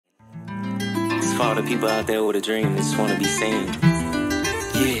For all the people out there with a dream that just want to be seen.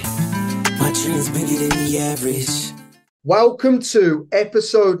 Yeah, my dream's bigger than the average. Welcome to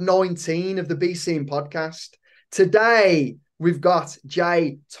episode 19 of the Be Seen podcast. Today, we've got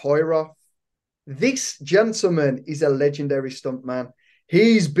Jaye Tyroff. This gentleman is a legendary stuntman.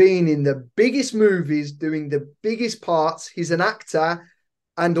 He's been in the biggest movies, doing the biggest parts. He's an actor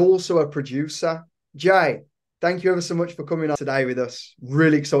and also a producer. Jaye, thank you ever so much for coming on today with us.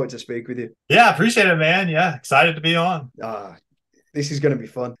 Really excited to speak with you. Yeah, appreciate it, man. Yeah, excited to be on. This is going to be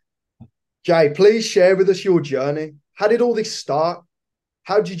fun. Jaye, please share with us your journey. How did all this start?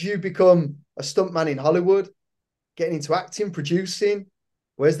 How did you become a stuntman in Hollywood? Getting into acting, producing?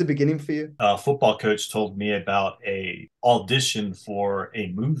 Where's the beginning for you? A football coach told me about a audition for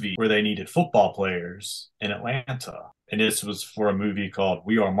a movie where they needed football players in Atlanta. And this was for a movie called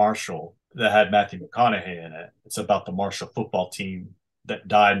We Are Marshall that had Matthew McConaughey in it. It's about the Marshall football team that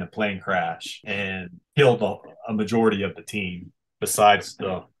died in a plane crash and killed a majority of the team, besides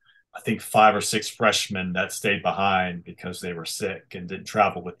I think 5 or 6 freshmen that stayed behind because they were sick and didn't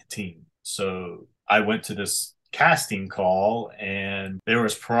travel with the team. So I went to this casting call, and there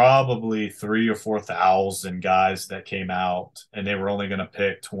was probably 3,000 or 4,000 guys that came out, and they were only going to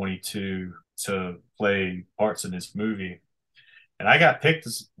pick 22 to play parts in this movie. And I got picked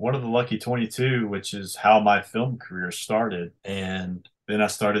as one of the lucky 22, which is how my film career started. And then I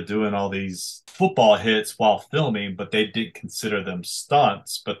started doing all these football hits while filming, but they didn't consider them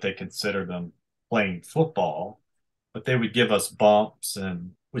stunts, but they considered them playing football. But they would give us bumps,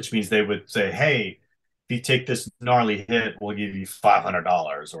 and which means they would say, hey, if you take this gnarly hit, we'll give you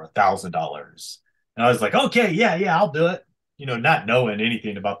 $500 or $1,000. And I was like, okay, yeah, I'll do it. You know, not knowing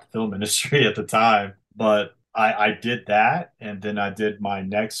anything about the film industry at the time. But I did that. And then I did my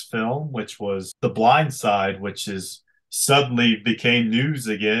next film, which was The Blind Side, which is suddenly became news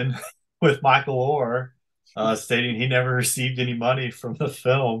again with Michael Orr stating he never received any money from the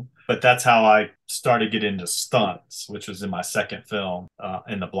film. But that's how I started getting into Stunts, which was in my second film,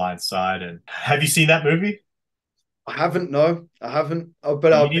 in The Blind Side. And have you seen that movie? I haven't, no. I haven't.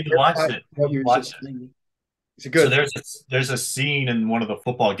 But you need to watch it. Watch it. Is it good? So there's a scene in one of the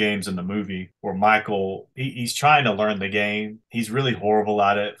football games in the movie where Michael, he's trying to learn the game. He's really horrible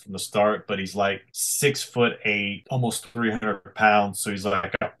at it from the start, but he's like 6'8", almost 300 pounds. So he's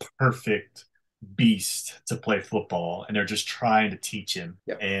like a perfect beast to play football, and they're just trying to teach him.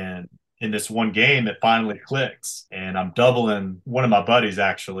 Yep. And in this one game, it finally clicks, and I'm doubling one of my buddies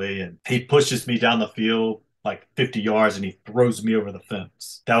actually, and he pushes me down the field like 50 yards and he throws me over the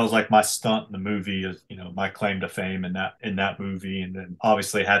fence. That was like my stunt in the movie, is, you know, my claim to fame in that movie. And then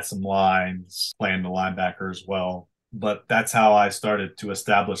obviously had some lines playing the linebacker as well. But that's how I started to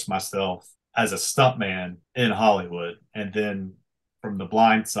establish myself as a stuntman in Hollywood. And then from The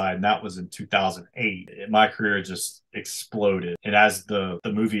Blind Side, and that was in 2008, my career just exploded. And as the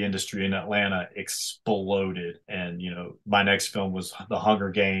movie industry in Atlanta exploded, and, you know, my next film was The Hunger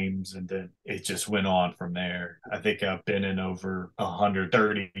Games, and then it just went on from there. I think I've been in over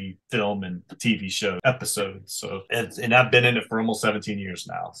 130 film and TV show episodes. So, and I've been in it for almost 17 years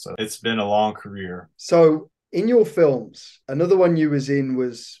now. So it's been a long career. So in your films, another one you was in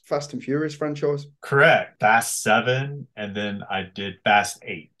was Fast and Furious franchise? Correct. Fast 7, and then I did Fast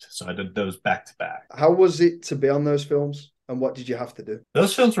 8. So I did those back to back. How was it to be on those films, and what did you have to do?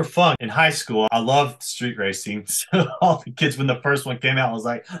 Those films were fun. In high school, I loved street racing. So all the kids, when the first one came out, was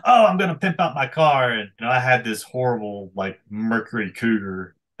like, oh, I'm going to pimp out my car. And, you know, I had this horrible, like, Mercury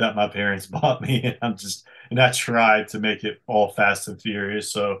Cougar that my parents bought me. And I tried to make it all Fast and Furious.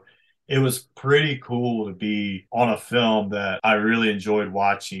 So it was pretty cool to be on a film that I really enjoyed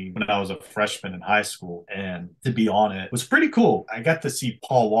watching when I was a freshman in high school, and to be on it was pretty cool. I got to see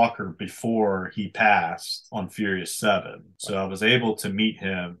Paul Walker before he passed on Furious 7. So I was able to meet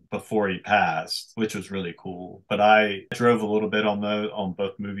him before he passed, which was really cool. But I drove a little bit on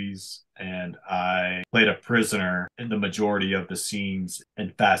both movies, and I played a prisoner in the majority of the scenes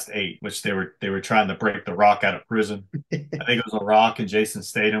in Fast 8, which they were trying to break The Rock out of prison. I think it was The Rock and Jason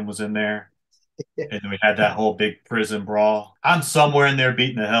Statham was in there. And then we had that whole big prison brawl. I'm somewhere in there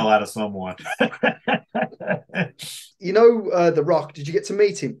beating the hell out of someone. You know, The Rock, did you get to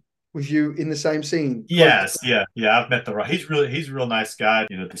meet him? Was you in the same scene? Yes, yeah. I've met The Rock. He's a real nice guy.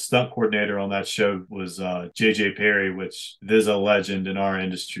 You know, the stunt coordinator on that show was JJ Perry, which is a legend in our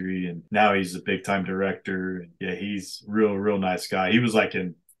industry, and now he's a big time director. And yeah, he's real nice guy. He was like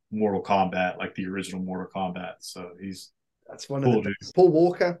in Mortal Kombat, like the original Mortal Kombat. So that's one of the dudes. Paul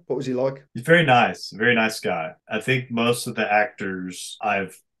Walker, what was he like? He's very nice guy. I think most of the actors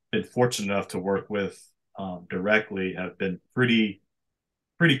I've been fortunate enough to work with directly have been pretty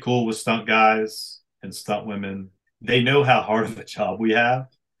pretty cool with stunt guys and stunt women. They know how hard of a job we have.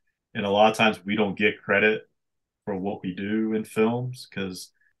 And a lot of times we don't get credit for what we do in films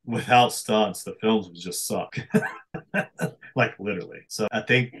because without stunts, the films would just suck. Like literally. So I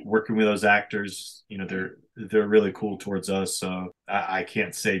think working with those actors, they're really cool towards us. So I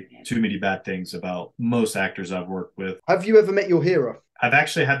can't say too many bad things about most actors I've worked with. Have you ever met your hero? I've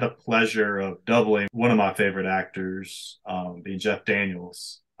actually had the pleasure of doubling one of my favorite actors, being Jeff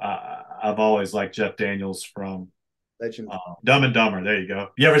Daniels. I've always liked Jeff Daniels from Legend. Dumb and Dumber. There you go.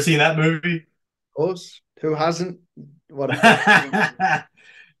 You ever seen that movie? Of course. Who hasn't? What?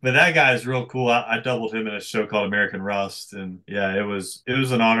 But that guy is real cool. I doubled him in a show called American Rust, and yeah, it was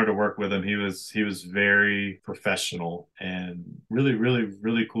an honor to work with him. He was very professional and really, really,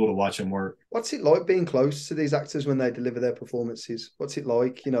 really cool to watch him work. What's it like being close to these actors when they deliver their performances? What's it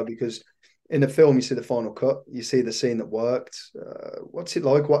like? Because in a film you see the final cut, you see the scene that worked. What's it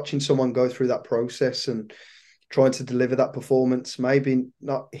like watching someone go through that process and trying to deliver that performance? Maybe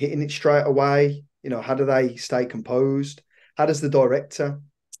not hitting it straight away. How do they stay composed? How does the director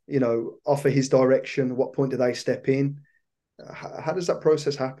offer his direction? At what point do they step in? How does that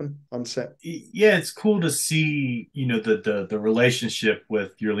process happen on set? Yeah, it's cool to see, the relationship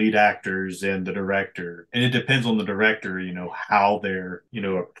with your lead actors and the director. And it depends on the director, how they're,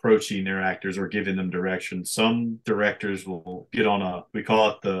 approaching their actors or giving them direction. Some directors will get on we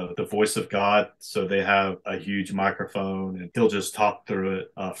call it the voice of God. So they have a huge microphone and he'll just talk through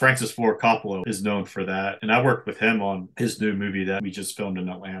it. Francis Ford Coppola is known for that. And I worked with him on his new movie that we just filmed in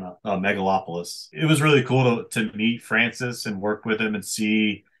Atlanta, Megalopolis. It was really cool to meet Francis and work with him and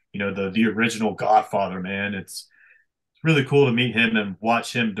see, the original Godfather, man. It's really cool to meet him and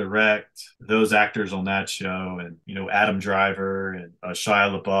watch him direct those actors on that show. And, Adam Driver and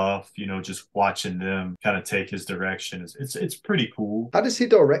Shia LaBeouf, just watching them kind of take his direction. It's pretty cool. How does he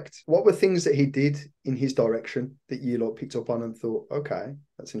direct? What were things that he did in his direction that you picked up on and thought, okay,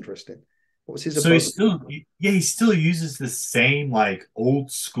 that's interesting? What was his approach? So he still uses the same like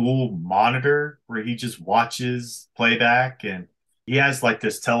old school monitor where he just watches playback, and he has like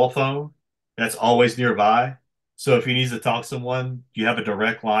this telephone that's always nearby. So if he needs to talk to someone, you have a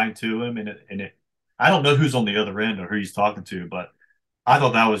direct line to him, and I don't know who's on the other end or who he's talking to, but I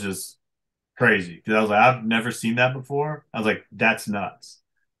thought that was just crazy because I was like, I've never seen that before. I was like, that's nuts.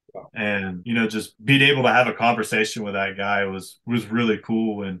 And just being able to have a conversation with that guy was really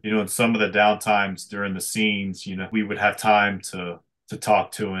cool. And in some of the downtimes during the scenes, we would have time to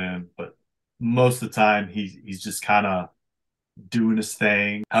talk to him, but most of the time he's just kind of doing his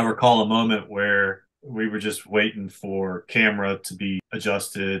thing. I recall a moment where we were just waiting for camera to be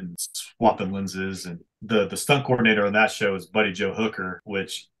adjusted and swapping lenses, and the stunt coordinator on that show is Buddy Joe Hooker,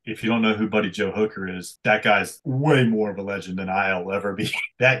 which if you don't know who Buddy Joe Hooker is, that guy's way more of a legend than I'll ever be.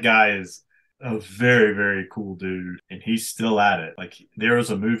 That guy is a very, very cool dude, and he's still at it. Like, there was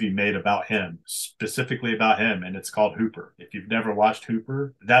a movie made about him, specifically about him, and it's called Hooper. If you've never watched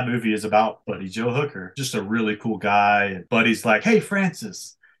Hooper, that movie is about Buddy Joe Hooker. Just a really cool guy. And Buddy's like, hey,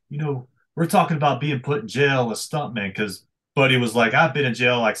 Francis, we're talking about being put in jail as stuntman, because Buddy was like, I've been in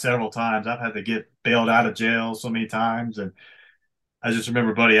jail like several times. I've had to get bailed out of jail so many times. And I just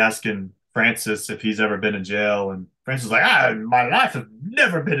remember Buddy asking Francis if he's ever been in jail, and Francis was like, in my life, I've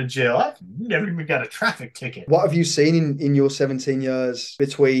never been in jail. I've never even got a traffic ticket. What have you seen in your 17 years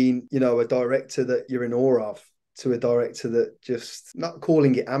between, a director that you're in awe of to a director that just, not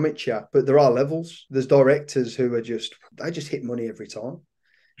calling it amateur, but there are levels. There's directors who are they just hit money every time.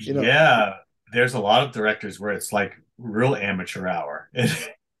 Yeah, there's a lot of directors where it's like real amateur hour.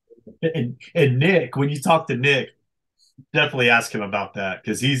 And Nick, when you talk to Nick, definitely ask him about that,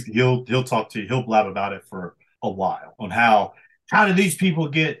 because he'll talk to you, he'll blab about it for a while on how did these people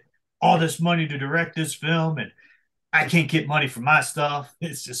get all this money to direct this film, and I can't get money for my stuff.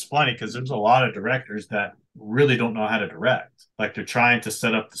 It's just funny because there's a lot of directors that really don't know how to direct. Like, they're trying to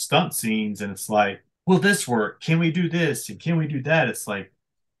set up the stunt scenes, and it's like, will this work? Can we do this? And can we do that? It's like,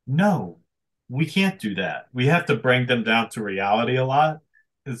 no, we can't do that. We have to bring them down to reality a lot.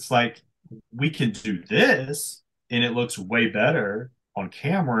 It's like, we can do this, and it looks way better on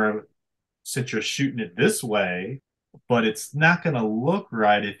camera since you're shooting it this way, but it's not going to look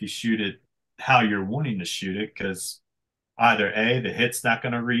right if you shoot it how you're wanting to shoot it, because either A, the hit's not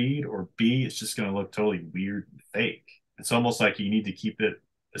going to read, or B, it's just going to look totally weird and fake. It's almost like you need to keep it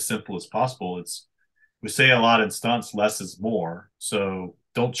as simple as possible. We say a lot in stunts, less is more. So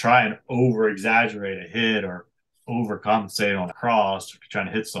don't try and over exaggerate a hit or overcompensate on a cross if you're trying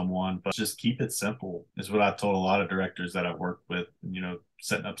to hit someone, but just keep it simple is what I've told a lot of directors that I've worked with,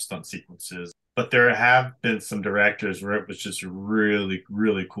 setting up stunt sequences. But there have been some directors where it was just really,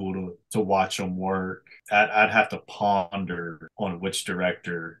 really cool to watch them work. I'd have to ponder on which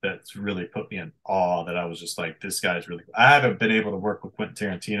director that's really put me in awe, that I was just like, this guy's really cool. I haven't been able to work with Quentin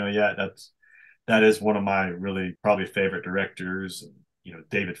Tarantino yet. That is one of my really probably favorite directors. You know,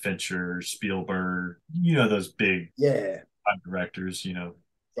 David Fincher, Spielberg, you know, those big directors, you know.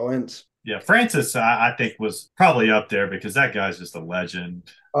 Giants. Yeah, Francis, I think was probably up there because that guy's just a legend.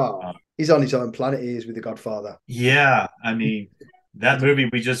 Oh, he's on his own planet. He is with The Godfather. Yeah, I mean, that movie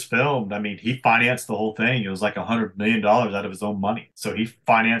we just filmed, I mean, he financed the whole thing. It was like $100 million out of his own money. So he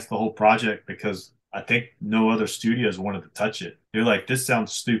financed the whole project because I think no other studios wanted to touch it. They're like, this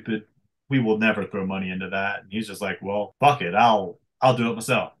sounds stupid. We will never throw money into that. And he's just like, well, fuck it. I'll do it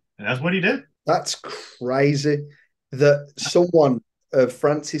myself. And that's what he did. That's crazy that someone of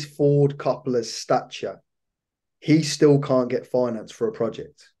Francis Ford Coppola's stature, he still can't get finance for a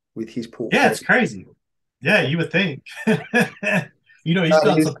project with his portfolio. Yeah, it's crazy. Yeah, you would think. You know, he's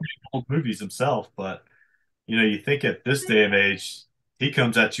done some pretty old movies himself, but you know, you think at this day and age, he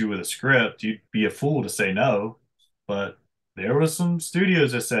comes at you with a script, you'd be a fool to say no. But there were some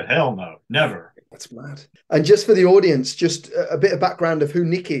studios that said, hell no, never. That's mad. And just for the audience, just a bit of background of who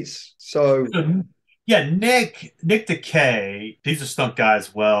Nick is. So yeah, Nick DeKay, he's a stunt guy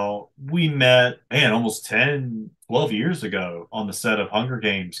as well. We met, man, almost 10, 12 years ago on the set of Hunger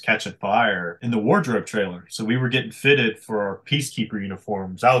Games Catching Fire in the wardrobe trailer. So we were getting fitted for our Peacekeeper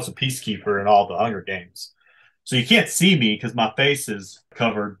uniforms. I was a Peacekeeper in all the Hunger Games. So you can't see me because my face is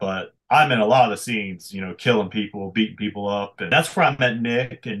covered, but I'm in a lot of the scenes, you know, killing people, beating people up. And that's where I met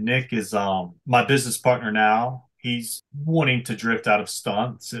Nick. And Nick is my business partner now. He's wanting to drift out of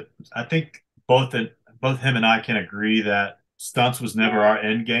stunts. I think both him and I can agree that stunts was never our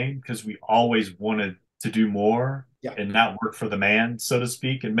end game because we always wanted to do more and not work for the man, so to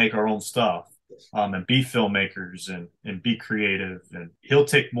speak, and make our own stuff. And be filmmakers and be creative. And he'll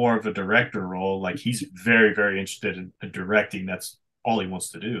take more of a director role. Like he's very, very interested in directing. That's all he wants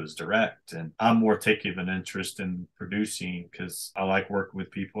to do is direct. And I'm more taking an interest in producing because I like working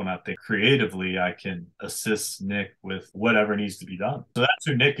with people. And I think creatively I can assist Nick with whatever needs to be done. So that's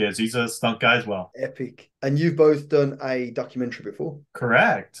who Nick is. He's a stunt guy as well. Epic. And you've both done a documentary before?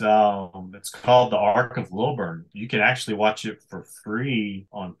 Correct. It's called The Ark of Lilburn. You can actually watch it for free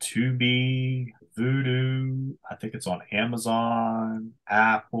on Tubi, Vudu. I think it's on Amazon,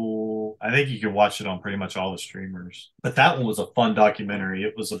 Apple. I think you can watch it on pretty much all the streamers. But that one was a fun documentary.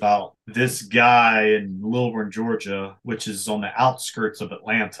 It was about this guy in Lilburn, Georgia, which is on the outskirts of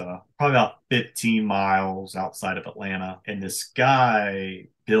Atlanta, probably about 15 miles outside of Atlanta. And this guy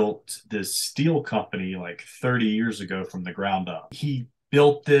built this steel company like 30 years ago from the ground up. He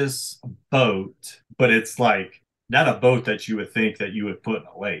built this boat, but it's like not a boat that you would think that you would put in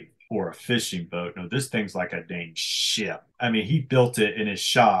a lake or a fishing boat. No, this thing's like a dang ship. I mean, he built it in his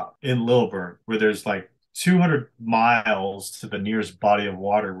shop in Lilburn, where there's like 200 miles to the nearest body of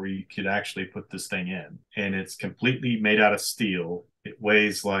water where you could actually put this thing in. And it's completely made out of steel. It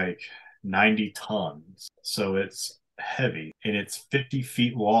weighs like 90 tons. So it's heavy, and it's 50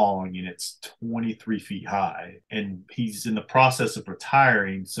 feet long, and it's 23 feet high. And he's in the process of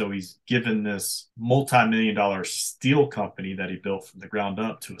retiring, so he's given this multi-million-dollar steel company that he built from the ground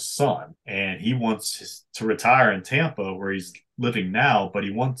up to his son. And he wants to retire in Tampa, where he's living now, but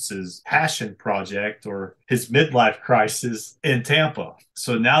he wants his passion project or his midlife crisis in Tampa.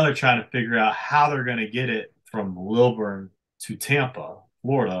 So now they're trying to figure out how they're going to get it from Lilburn to Tampa,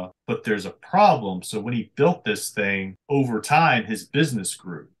 Florida, but there's a problem. So when he built this thing, over time, his business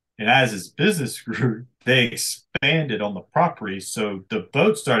grew. And as his business grew, they expanded on the property. So the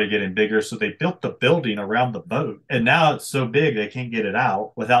boat started getting bigger. So they built the building around the boat. And now it's so big, they can't get it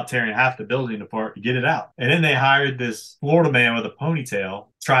out without tearing half the building apart to get it out. And then they hired this Florida man with a ponytail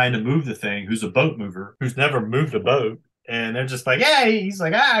trying to move the thing, who's a boat mover, who's never moved a boat. And they're just like, yeah, he's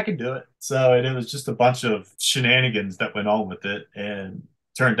like, I can do it. So and it was just a bunch of shenanigans that went on with it. And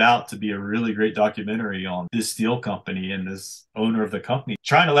turned out to be a really great documentary on this steel company and this owner of the company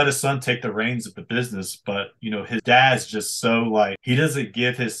trying to let his son take the reins of the business. But, you know, his dad's just so like, he doesn't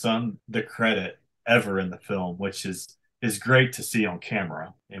give his son the credit ever in the film, which is great to see on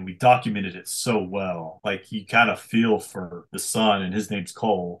camera. And we documented it so well. Like you kind of feel for the son, and his name's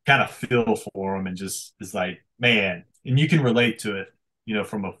Cole, kind of feel for him and just is like, man, and you can relate to it, you know,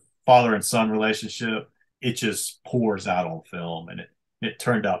 from a father and son relationship. It just pours out on film, and it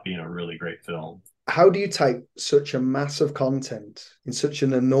turned out being a really great film. How do you take such a massive content in such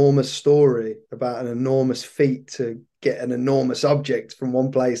an enormous story about an enormous feat to get an enormous object from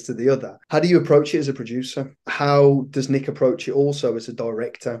one place to the other? How do you approach it as a producer? How does Nick approach it also as a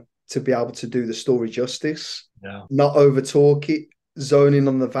director to be able to do the story justice, Yeah. not over talk it, zoning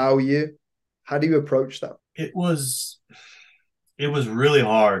on the value. How do you approach that? It was really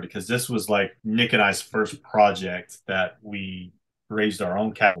hard because this was like Nick and I's first project that we raised our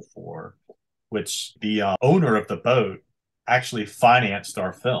own capital for, which the owner of the boat actually financed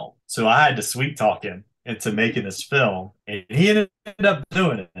our film. So I had to sweet talk him into making this film, and he ended up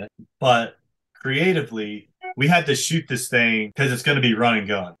doing it. But creatively, we had to shoot this thing because it's going to be run and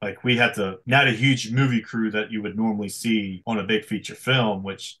gun. Like we had to, not a huge movie crew that you would normally see on a big feature film,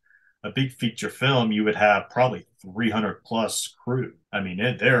 which a big feature film, you would have probably 300 plus crew. I mean,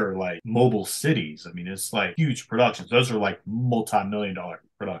 they're like mobile cities. I mean, it's like huge productions. Those are like multi-million-dollar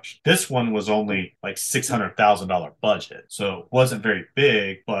production. This one was only like $600,000 budget. So it wasn't very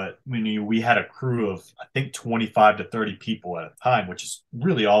big, but we had a crew of, I think, 25 to 30 people at a time, which is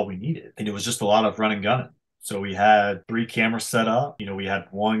really all we needed. And it was just a lot of run and gunning. So we had 3 cameras set up. We had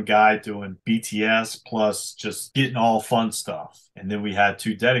one guy doing BTS plus just getting all fun stuff. And then we had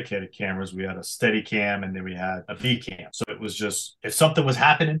 2 dedicated cameras. We had a steady cam and then we had a V cam. So it was just, if something was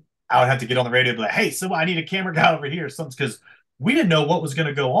happening, I would have to get on the radio and be like, hey, so I need a camera guy over here. Something, because we didn't know what was going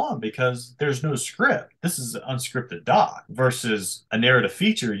to go on because there's no script. This is an unscripted doc versus a narrative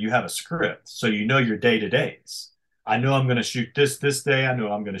feature. You have a script. So you know your day-to-days. I know I'm going to shoot this day. I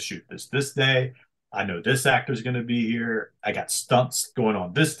know I'm going to shoot this day. I know this actor's going to be here. I got stunts going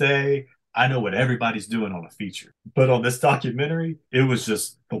on this day. I know what everybody's doing on a feature. But on this documentary, it was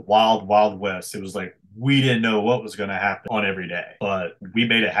just the wild, wild west. It was like we didn't know what was going to happen on every day, but we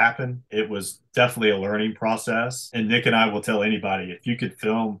made it happen. It was definitely a learning process. And Nick and I will tell anybody, if you could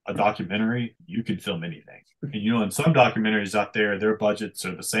film a documentary, you can film anything. And in some documentaries out there, their budgets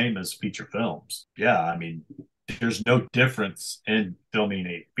are the same as feature films. Yeah, I mean, there's no difference in filming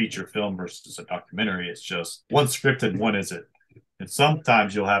a feature film versus a documentary. It's just one scripted, one isn't. And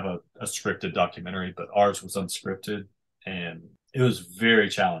sometimes you'll have a scripted documentary, but ours was unscripted and it was very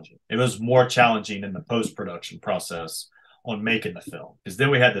challenging. It was more challenging in the post-production process on making the film, because then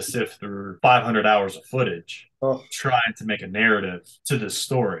we had to sift through 500 hours of footage trying to make a narrative to this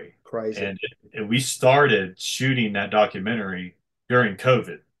story. Crazy. And we started shooting that documentary during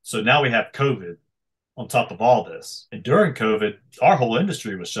COVID. So now we have COVID on top of all this. And during COVID, our whole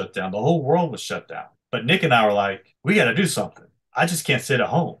industry was shut down. The whole world was shut down. But Nick and I were like, we got to do something. I just can't sit at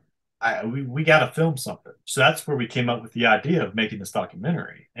home. We got to film something. So that's where we came up with the idea of making this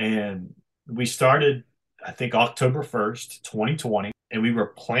documentary. And we started, I think, October 1st, 2020. And we were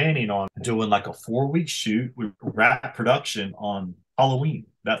planning on doing like a 4-week shoot. We wrapped production on Halloween.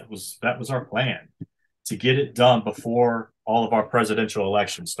 That was our plan, to get it done before all of our presidential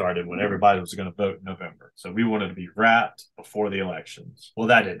elections started, when everybody was going to vote in November. So we wanted to be wrapped before the elections. Well,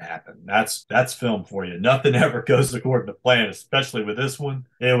 that didn't happen. That's film for you. Nothing ever goes according to plan, especially with this one.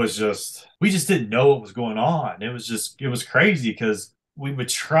 It was just, we just didn't know what was going on. It was crazy because we would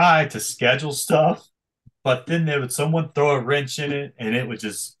try to schedule stuff, but then someone throw a wrench in it and it would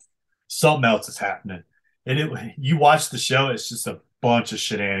just, something else is happening. And you watch the show, it's just a bunch of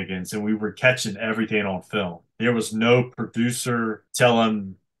shenanigans, and we were catching everything on film. There was no producer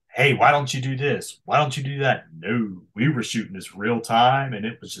telling, hey, why don't you do this? Why don't you do that? No, we were shooting this real time, and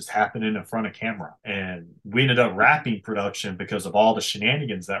it was just happening in front of camera. And we ended up wrapping production because of all the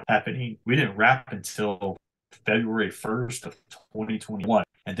shenanigans that were happening. We didn't wrap until February 1st of 2021.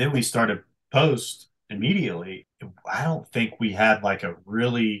 And then we started post immediately. I don't think we had like a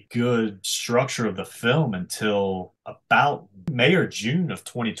really good structure of the film until about May or June of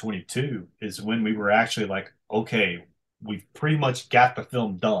 2022 is when we were actually like, okay, we've pretty much got the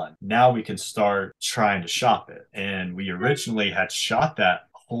film done. Now we can start trying to shop it. And we originally had shot that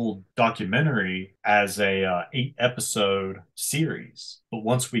whole documentary as a 8-episode series. But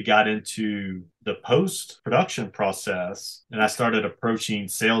once we got into the post-production process, and I started approaching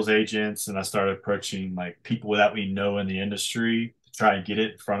sales agents, and I started approaching like people that we know in the industry to try and get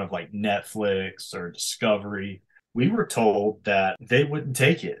it in front of like Netflix or Discovery, we were told that they wouldn't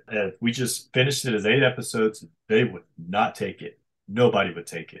take it. If we just finished it as 8 episodes, they would not take it. Nobody would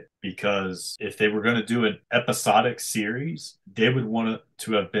take it, because if they were going to do an episodic series, they would want it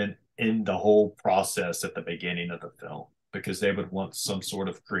to have been in the whole process at the beginning of the film, because they would want some sort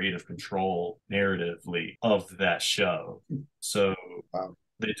of creative control narratively of that show. So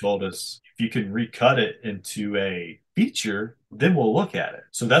they told us, if you can recut it into a feature, then we'll look at it.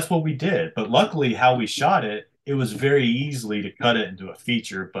 So that's what we did. But luckily, how we shot it, it was very easily to cut it into a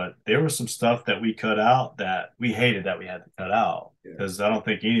feature, but there was some stuff that we cut out that we hated that we had to cut out, because I don't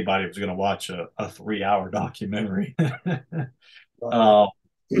think anybody was going to watch a 3-hour documentary.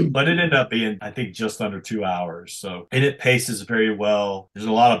 But it ended up being, I think, just under 2 hours. So, and it paces very well. There's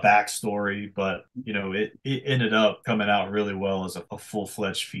a lot of backstory, but it ended up coming out really well as a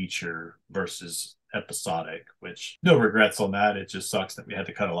full-fledged feature versus episodic, which no regrets on that. It just sucks that we had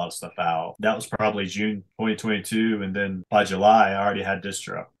to cut a lot of stuff out. That was probably June 2022. And then by July, I already had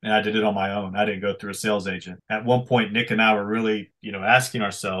distro and I did it on my own. I didn't go through a sales agent. At one point, Nick and I were really, asking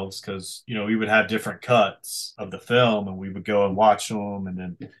ourselves because, we would have different cuts of the film and we would go and watch them. And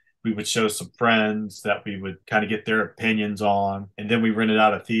then we would show some friends that we would kind of get their opinions on. And then we rented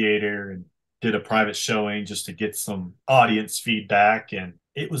out a theater and did a private showing just to get some audience feedback. And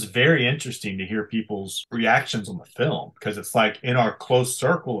it was very interesting to hear people's reactions on the film because it's like in our close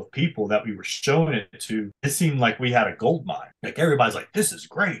circle of people that we were showing it to, it seemed like we had a gold mine. Like everybody's like, this is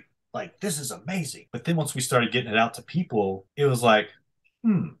great. Like, this is amazing. But then once we started getting it out to people, it was like,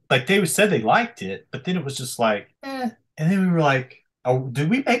 like they said they liked it, but then it was just like, And then we were like, oh, did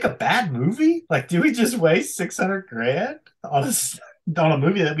we make a bad movie? Like, did we just waste 600 grand on a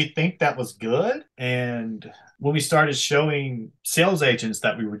movie that we think that was good? And when we started showing sales agents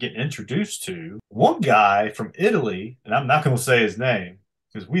that we were getting introduced to, one guy from Italy, and I'm not going to say his name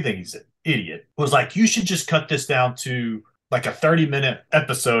because we think he's an idiot, was like, you should just cut this down to like a 30-minute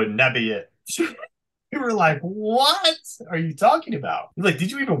episode and that'd be it. We were like, what are you talking about? Like, did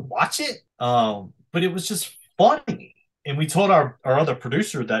you even watch it? But it was just funny. And we told our other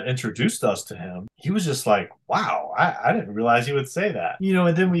producer that introduced us to him. He was just like, wow, I didn't realize he would say that.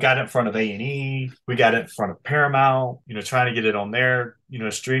 And then we got it in front of A&E. We got it in front of Paramount, trying to get it on their,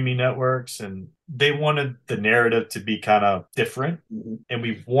 streaming networks. And they wanted the narrative to be kind of different. And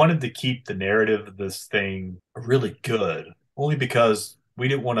we wanted to keep the narrative of this thing really good, only because we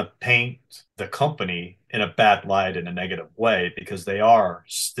didn't want to paint the company in a bad light in a negative way because they are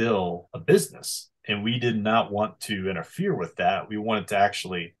still a business. And we did not want to interfere with that. We wanted to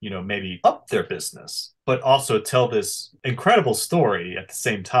actually, maybe up their business, but also tell this incredible story at the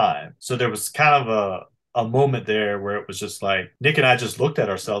same time. So there was kind of a moment there where it was just like, Nick and I just looked at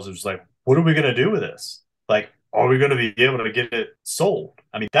ourselves and was like, what are we going to do with this? Like, are we going to be able to get it sold?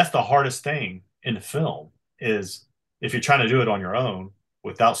 I mean, that's the hardest thing in the film is if you're trying to do it on your own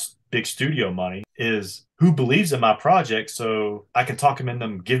without big studio money is who believes in my project so I can talk them into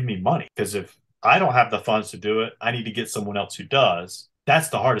them give me money. Because if I don't have the funds to do it, I need to get someone else who does. That's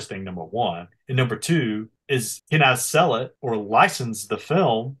the hardest thing, number one. And number two is, can I sell it or license the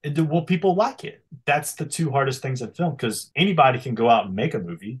film? And will people like it? That's the two hardest things in film because anybody can go out and make a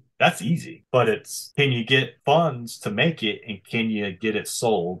movie. That's easy. But it's, can you get funds to make it and can you get it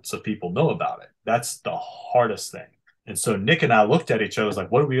sold so people know about it? That's the hardest thing. And so Nick and I looked at each other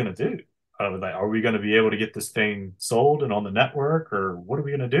like, what are we going to do? I was like, are we going to be able to get this thing sold and on the network or what are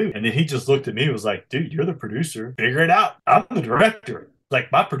we going to do? And then he just looked at me and was like, dude, you're the producer. Figure it out. I'm the director.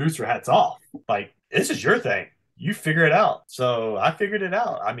 Like my producer hat's off. Like, this is your thing. You figure it out. So I figured it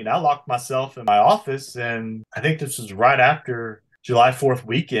out. I mean, I locked myself in my office and I think this was right after July 4th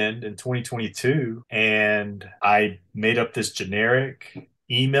weekend in 2022. And I made up this generic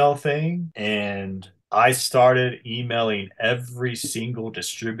email thing and I started emailing every single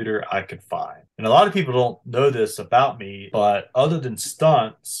distributor I could find. And a lot of people don't know this about me, but other than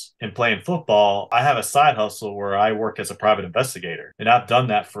stunts and playing football, I have a side hustle where I work as a private investigator. And I've done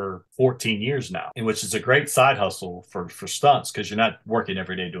that for 14 years now, and which is a great side hustle for stunts because you're not working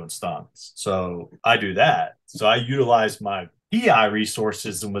every day doing stunts. So I do that. So I utilized my PI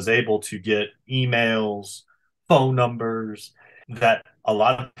resources and was able to get emails, phone numbers that a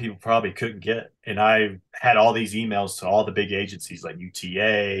lot of people probably couldn't get. And I had all these emails to all the big agencies like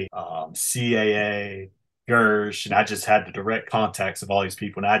UTA, CAA, Gersh, and I just had the direct contacts of all these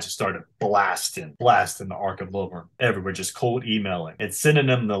people. And I just started blasting the Ark of Lilburn everywhere, just cold emailing and sending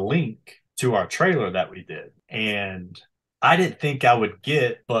them the link to our trailer that we did. And I didn't think I would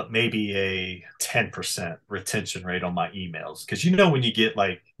get but maybe a 10% retention rate on my emails. Because when you get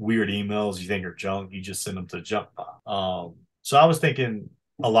like weird emails you think are junk, you just send them to the junk pile. So I was thinking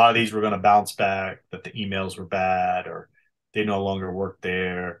a lot of these were going to bounce back, that the emails were bad or they no longer worked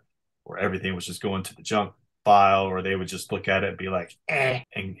there or everything was just going to the junk file or they would just look at it and be like, and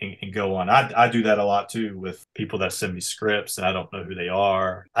go on. I do that a lot too with people that send me scripts and I don't know who they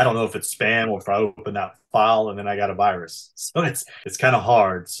are. I don't know if it's spam or if I open that file and then I got a virus. So it's kind of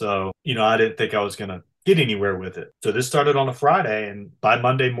hard. So, I didn't think I was going to get anywhere with it. So this started on a Friday and by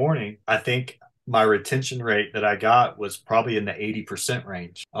Monday morning, I think my retention rate that I got was probably in the 80%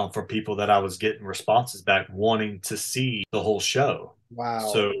 range from people that I was getting responses back wanting to see the whole show. Wow.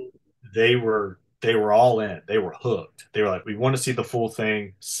 So they were they were all in. They were hooked. They were like, we want to see the full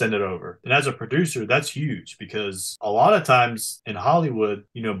thing, send it over. And as a producer, that's huge because a lot of times in Hollywood,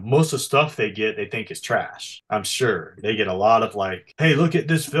 most of the stuff they get, they think is trash. I'm sure they get a lot of like, hey, look at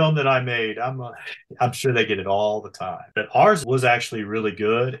this film that I made. I'm sure they get it all the time. But ours was actually really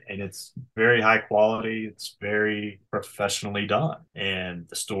good, and it's very high quality. It's very professionally done, and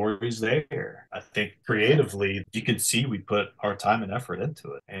the story's there. I think creatively, you can see we put our time and effort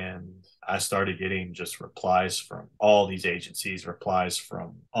into it. And I started getting just replies from all these agencies, replies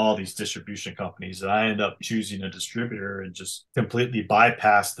from all these distribution companies. And I ended up choosing a distributor and just completely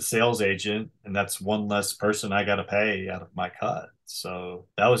bypass the sales agent. And that's one less person I got to pay out of my cut. So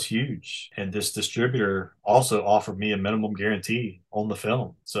that was huge. And this distributor also offered me a minimum guarantee on the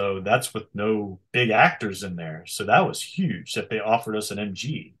film. So that's with no big actors in there. So that was huge that they offered us an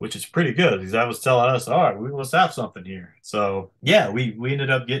MG, which is pretty good because that was telling us, all right, we must have something here. So yeah, we ended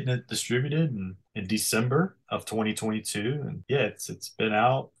up getting it distributed in December of 2022. And yeah, it's been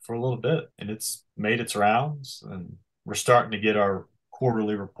out for a little bit and it's made its rounds, and we're starting to get our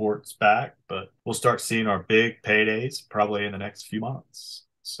quarterly reports back, but we'll start seeing our big paydays probably in the next few months.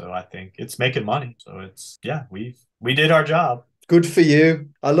 So I think it's making money. So we did our job. Good for you.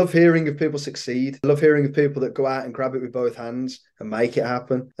 I love hearing of people succeed. I love hearing of people that go out and grab it with both hands and make it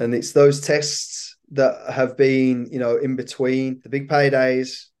happen. And it's those tests that have been, in between the big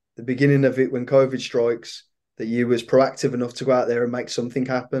paydays, the beginning of it when COVID strikes, that you was proactive enough to go out there and make something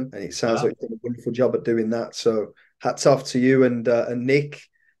happen. And it sounds like you've done a wonderful job at doing that. So hats off to you and Nick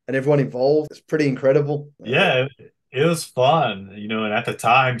and everyone involved. It's pretty incredible. Yeah, it was fun, and at the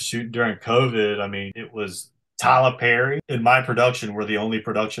time shooting during COVID, I mean, it was Tyler Perry and my production were the only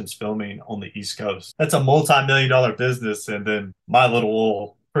productions filming on the East Coast. That's a multi-million-dollar business, and then my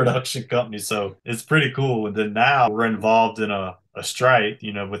little production company. So it's pretty cool. And then now we're involved in a strike,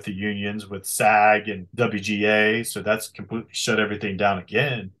 with the unions, with SAG and WGA. So that's completely shut everything down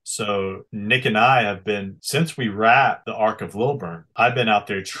again. So Nick and I have been, since we wrapped the Ark of Lilburn, I've been out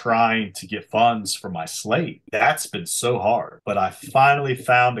there trying to get funds for my slate. That's been so hard. But I finally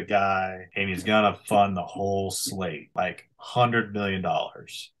found a guy, and he's going to fund the whole slate, like $100 million.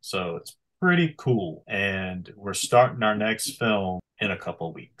 So it's pretty cool. And we're starting our next film in a couple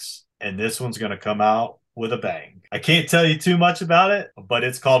of weeks. And this one's going to come out with a bang. I can't tell you too much about it, but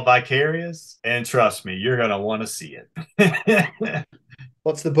it's called Vicarious. And trust me, you're going to want to see it.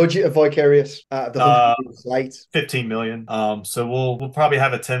 What's the budget of Vicarious? The slate? 15 million. So we'll probably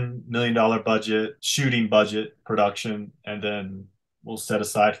have a $10 million budget, shooting budget, production, and then we'll set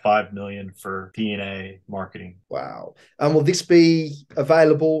aside $5 million for P&A marketing. Wow. And will this be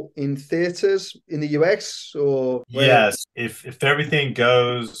available in theaters in the US or? Yes. If everything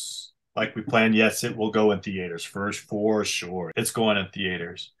goes like we planned, yes, it will go in theaters for sure. It's going in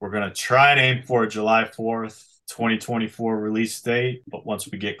theaters. We're going to try and aim for a July 4th, 2024 release date. But once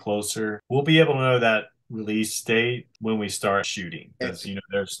we get closer, we'll be able to know that release date when we start shooting, because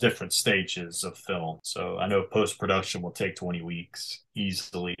there's different stages of film. So I know post-production will take 20 weeks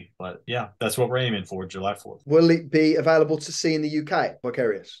easily, but yeah, that's what we're aiming for, July 4th. Will it be available to see in the UK,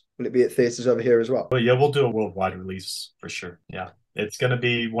 Vicarious? Will it be at theaters over here as well? But yeah, we'll do a worldwide release for sure. Yeah, it's going to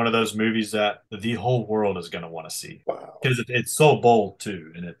be one of those movies that the whole world is going to want to see. Wow. Because it's so bold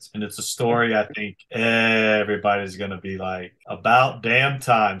too, and it's a story I think everybody's going to be like, about damn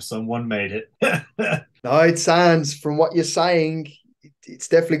time someone made it. No, it sounds, from what you're saying, it's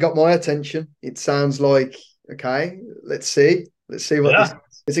definitely got my attention. It sounds like, okay, let's see what this is.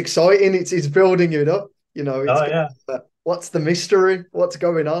 It's exciting. It's building it up. What's the mystery? What's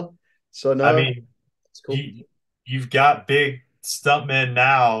going on? So no, I mean, it's cool. You've got big stuntmen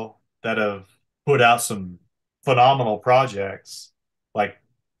now that have put out some phenomenal projects. Like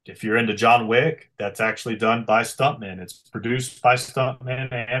if you're into John Wick, that's actually done by stuntmen. It's produced by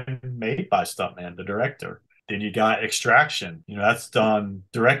stuntmen and made by stuntman, the director. Then you got Extraction. That's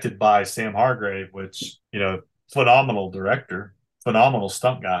directed by Sam Hargrave, which, phenomenal director, phenomenal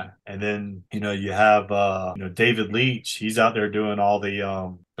stunt guy. And then, you have, David Leitch. He's out there doing all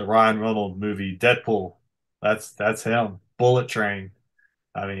the Ryan Reynolds movie, Deadpool. That's him. Bullet Train.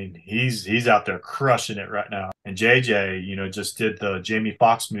 I mean, he's out there crushing it right now. And JJ, just did the Jamie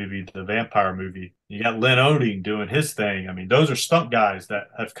Foxx movie, the vampire movie. You got Len Oding doing his thing. I mean, those are stunt guys that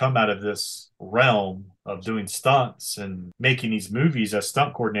have come out of this realm of doing stunts and making these movies as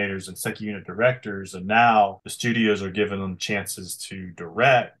stunt coordinators and second unit directors. And now the studios are giving them chances to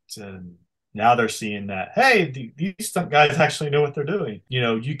direct, and now they're seeing that, hey, these stunt guys actually know what they're doing.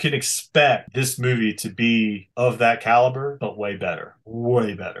 You can expect this movie to be of that caliber, but way better,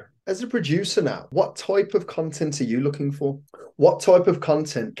 way better. As a producer now, what type of content are you looking for? What type of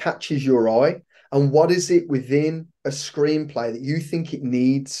content catches your eye And what is it within a screenplay that you think it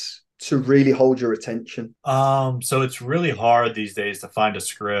needs to really hold your attention? So it's really hard these days to find a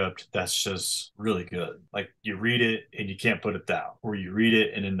script that's just really good. Like you read it and you can't put it down, or you read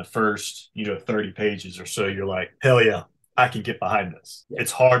it and in the first, 30 pages or so, you're like, hell yeah, I can get behind this. Yeah.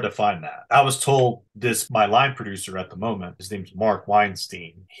 It's hard to find that. I was told this, my line producer at the moment, his name's Mark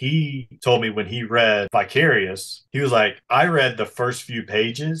Weinstein. He told me when he read Vicarious, he was like, I read the first few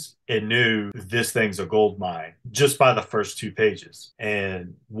pages and knew this thing's a gold mine just by the first 2 pages.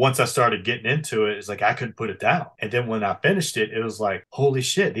 And once I started getting into it, it's like I couldn't put it down. And then when I finished it, it was like, holy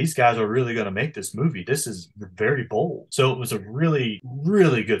shit, these guys are really going to make this movie. This is very bold. So it was a really,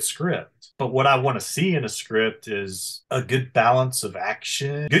 really good script. But what I want to see in a script is a good balance of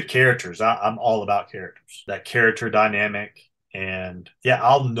action, good characters. I'm all about characters, that character dynamic. And yeah,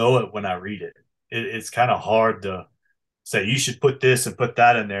 I'll know it when I read it. It's kind of hard to say you should put this and put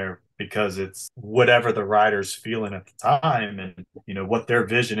that in there because it's whatever the writer's feeling at the time and what their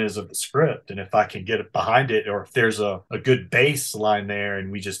vision is of the script. And if I can get it behind it, or if there's a good baseline there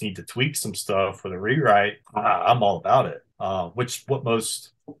and we just need to tweak some stuff for the rewrite, I'm all about it. What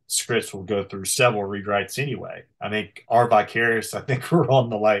most scripts will go through several rewrites anyway. I think our Vicarious, I think we're on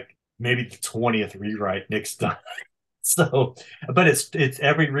maybe the 20th rewrite Nick's done. So, but it's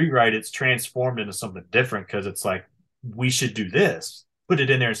every rewrite, it's transformed into something different because it's like, we should do this, put it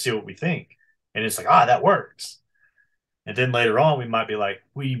in there and see what we think. And it's like, that works. And then later on, we might be like,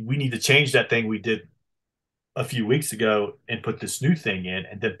 we need to change that thing we did a few weeks ago and put this new thing in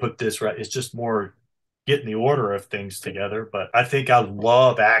and then put this right. It's just more getting the order of things together. But I think I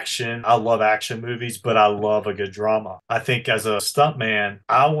love action. I love action movies, but I love a good drama. I think as a stuntman,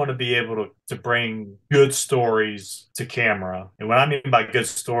 I want to be able to bring good stories to camera. And what I mean by good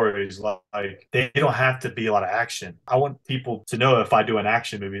stories, like they don't have to be a lot of action. I want people to know if I do an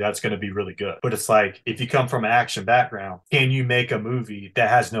action movie, that's going to be really good. But it's like, if you come from an action background, can you make a movie that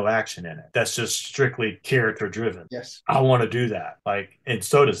has no action in it? That's just strictly character driven. Yes. I want to do that. And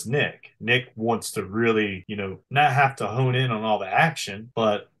so does Nick. Nick wants to really, not have to hone in on all the action,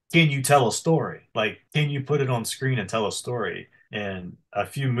 but can you tell a story? Can you put it on screen and tell a story? And a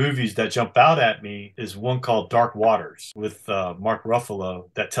few movies that jump out at me is one called Dark Waters with Mark Ruffalo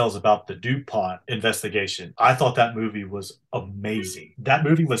that tells about the DuPont investigation. I thought that movie was amazing. That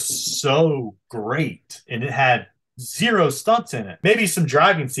movie was so great, and it had zero stunts in it. Maybe some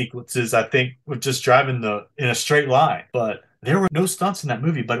driving sequences, I think, with just driving in a straight line. But there were no stunts in that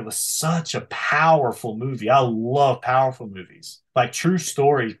movie, but it was such a powerful movie. I love powerful movies, like true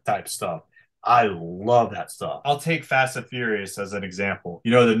story type stuff. I love that stuff. I'll take Fast and Furious as an example.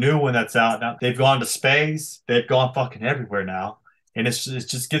 The new one that's out now, they've gone to space. They've gone fucking everywhere now. And it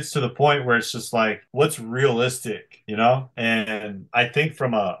just gets to the point where it's just like, what's realistic, And I think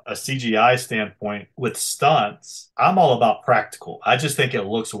from a CGI standpoint with stunts, I'm all about practical. I just think it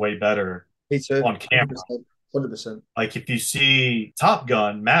looks way better on camera. 100%. Like if you see Top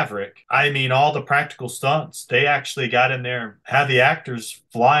Gun, Maverick, I mean, all the practical stunts, they actually got in there, had the actors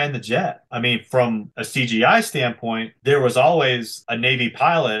fly in the jet. I mean, from a CGI standpoint, there was always a Navy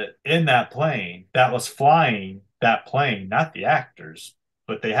pilot in that plane that was flying that plane, not the actors,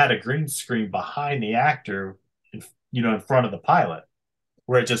 but they had a green screen behind the actor, in front of the pilot,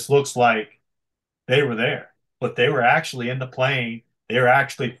 where it just looks like they were there, but they were actually in the plane. They were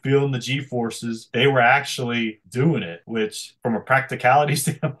actually feeling the G-forces. They were actually doing it, which from a practicality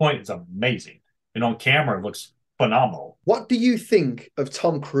standpoint is amazing. And on camera, it looks phenomenal. What do you think of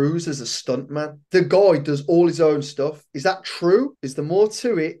Tom Cruise as a stuntman? The guy does all his own stuff. Is that true? Is there more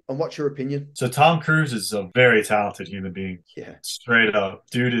to it? And what's your opinion? So Tom Cruise is a very talented human being. Yeah. Straight up.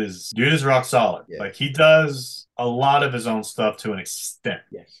 Dude is rock solid. Yeah. Like he does a lot of his own stuff to an extent.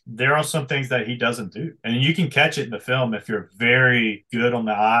 Yes. There are some things that he doesn't do. And you can catch it in the film if you're very good on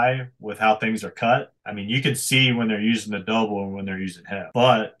the eye with how things are cut. I mean, you can see when they're using the double and when they're using him.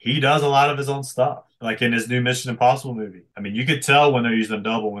 But he does a lot of his own stuff. Like in his new Mission Impossible movie. I mean, you could tell when they're using a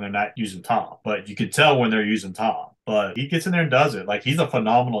double when they're not using Tom. But you could tell when they're using Tom. But he gets in there and does it. Like he's a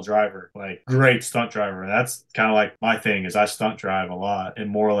phenomenal driver, like great stunt driver. And that's kind of like my thing is I stunt drive a lot and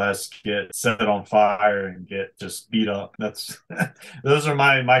more or less get set on fire and get just beat up. That's those are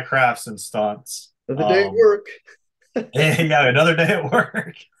my crafts and stunts. Another day at work. Yeah, another day at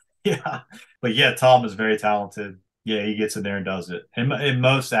work. Yeah. But yeah, Tom is very talented. Yeah, he gets in there and does it. And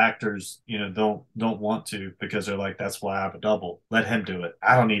most actors, don't want to because they're like, that's why I have a double. Let him do it.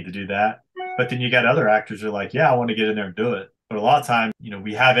 I don't need to do that. But then you got other actors who are like, yeah, I want to get in there and do it. But a lot of times,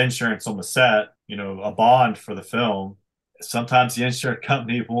 we have insurance on the set, a bond for the film. Sometimes the insurance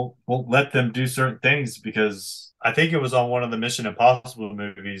company won't let them do certain things because I think it was on one of the Mission Impossible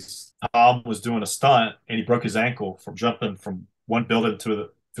movies. Tom was doing a stunt and he broke his ankle from jumping from one building to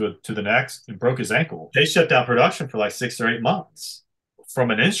the next and broke his ankle. They shut down production for like 6 or 8 months. From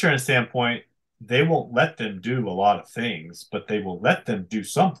an insurance standpoint, they won't let them do a lot of things, but they will let them do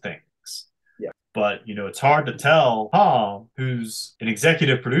some things. Yeah. But, it's hard to tell Tom, who's an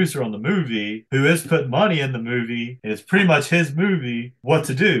executive producer on the movie, who is putting money in the movie, and it's pretty much his movie, what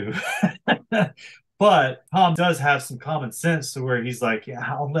to do. But Tom does have some common sense to where he's like, yeah,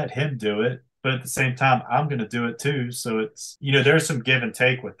 I'll let him do it. But at the same time, I'm going to do it too. So it's, there's some give and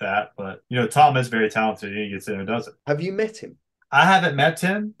take with that. But, Tom is very talented and he gets in and does it. Have you met him? I haven't met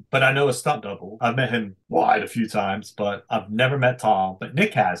him, but I know a stunt double. I've met him wide a few times, but I've never met Tom. But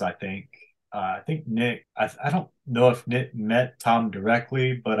Nick has, I think. I think Nick, I don't know if Nick met Tom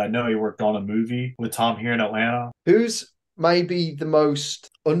directly, but I know he worked on a movie with Tom here in Atlanta. Who's maybe the most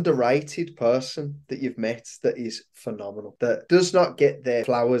underrated person that you've met that is phenomenal, that does not get their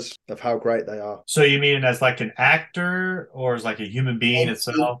flowers of how great they are? So you mean as like an actor or as like a human being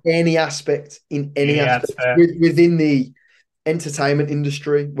itself? Any aspect, in any aspect. Within the entertainment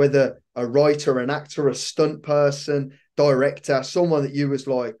industry, whether a writer, an actor, a stunt person, director, someone that you was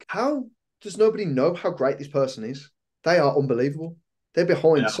like, how does nobody know how great this person is? They are unbelievable. They're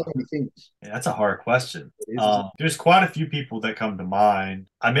behind so many things. Yeah, that's a hard question. There's quite a few people that come to mind.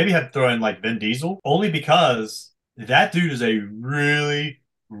 I maybe have to throw in like Vin Diesel, only because that dude is a really,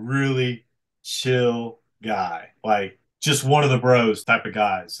 really chill guy. Like just one of the bros type of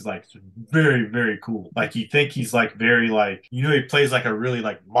guys. He's like very, very cool. Like you think he's like very like, he plays like a really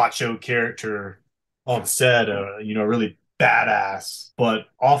like macho character on set, really badass, but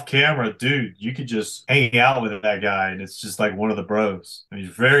off camera, dude, you could just hang out with that guy and it's just like one of the bros. He's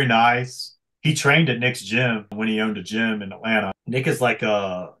very nice. He trained at Nick's gym when he owned a gym in Atlanta. Nick is like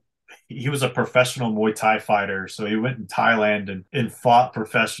he was a professional Muay Thai fighter, so he went in Thailand and fought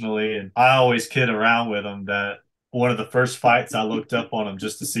professionally. And I always kid around with him that one of the first fights I looked up on him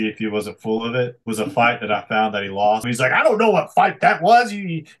just to see if he wasn't full of it was a fight that I found that he lost. He's like, I don't know what fight that was.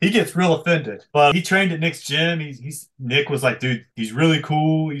 He gets real offended. But he trained at Nick's gym. Nick was like, dude, he's really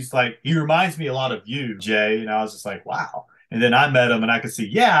cool. He's like, he reminds me a lot of you, Jay. And I was just like, wow. And then I met him and I could see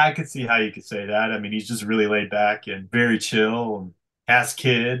how you could say that. I mean, he's just really laid back and very chill and has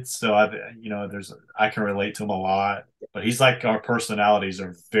kids. So I can relate to him a lot. But he's like, our personalities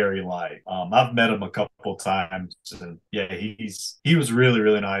are very like. I've met him a couple times, and yeah, he was really,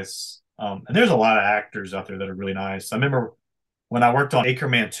 really nice. And there's a lot of actors out there that are really nice. I remember when I worked on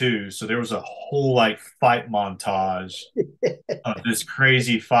Anchorman 2, so there was a whole like fight montage of this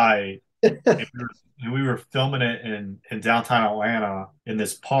crazy fight. And we were filming it in downtown Atlanta in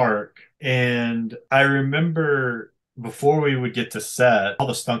this park. And I remember before we would get to set, all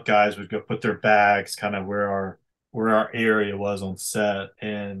the stunt guys would go put their bags kind of where our area was on set.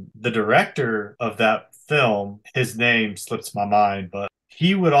 And the director of that film, his name slips my mind, but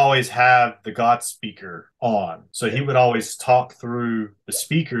he would always have the God speaker on. So he would always talk through the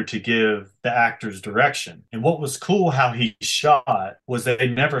speaker to give the actors direction. And what was cool how he shot was that they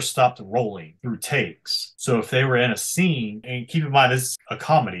never stopped rolling through takes. So if they were in a scene, and keep in mind, this is a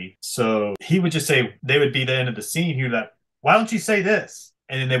comedy. So he would just say, they would be the end of the scene. He would be like, why don't you say this?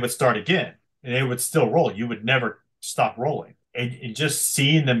 And then they would start again and they would still roll. You would never stop rolling. And just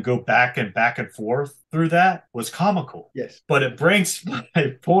seeing them go back and forth through that was comical. Yes. But it brings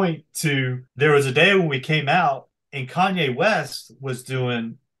my point to, there was a day when we came out and Kanye West was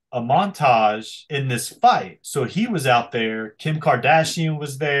doing a montage in this fight. So he was out there, Kim Kardashian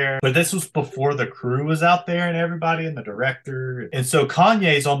was there, but this was before the crew was out there and everybody and the director. And so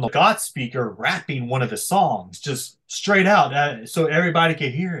Kanye's on the God speaker rapping one of the songs just straight out so everybody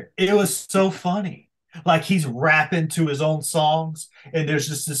could hear it. It was so funny. Like he's rapping to his own songs and there's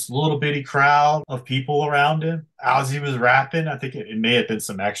just this little bitty crowd of people around him as he was rapping. I think it may have been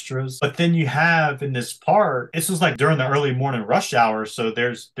some extras. But then you have in this part, this was like during the early morning rush hour. So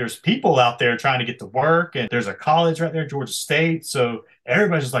there's people out there trying to get to work and there's a college right there, Georgia State. So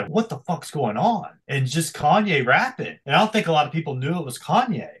everybody's just like, what the fuck's going on? And just Kanye rapping. And I don't think a lot of people knew it was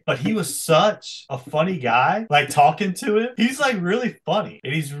Kanye, but he was such a funny guy, like talking to him. He's like really funny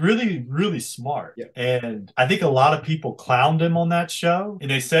and he's really, really smart. Yeah. And I think a lot of people clowned him on that show.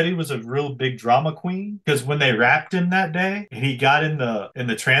 And they said he was a real big drama queen because when they wrapped him that day and he got in the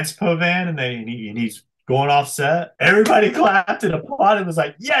transpo van and he's going off set, everybody clapped and applauded. It was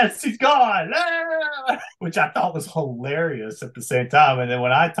like, yes, he's gone, which I thought was hilarious at the same time. And then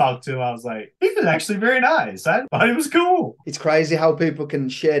when I talked to him, I was like, he was actually very nice. I thought he was cool. It's crazy how people can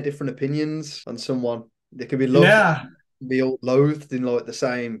share different opinions on someone. They could be loved. Yeah. be all loathed in like the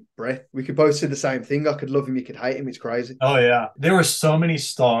same breath. We could both say the same thing. I could love him, you could hate him. It's crazy. Oh yeah. There were so many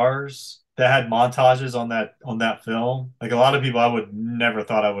stars that had montages on that film. Like a lot of people I would never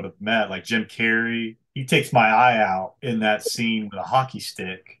thought I would have met, like Jim Carrey. He takes my eye out in that scene with a hockey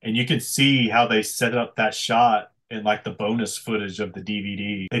stick. And you can see how they set up that shot in like the bonus footage of the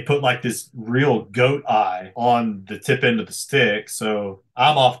DVD. They put like this real goat eye on the tip end of the stick. So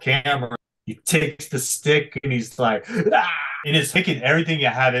I'm off camera. He takes the stick and he's like, ah! And it's taking everything you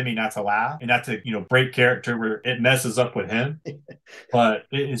have in me not to laugh and not to, break character where it messes up with him. But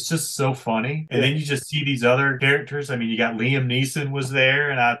it's just so funny. And then you just see these other characters. I mean, you got Liam Neeson was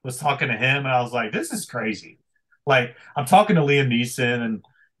there, and I was talking to him, and I was like, this is crazy. Like, I'm talking to Liam Neeson, and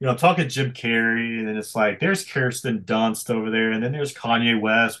I'm talking to Jim Carrey, and then it's like there's Kirsten Dunst over there, and then there's Kanye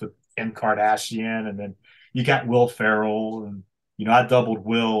West with Kim Kardashian, and then you got Will Ferrell, and I doubled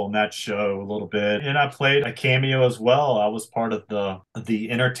Will on that show a little bit, and I played a cameo as well. I was part of the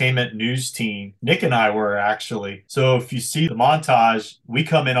entertainment news team. Nick and I were actually. So if you see the montage, we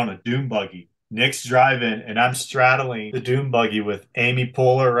come in on a doom buggy. Nick's driving, and I'm straddling the doom buggy with Amy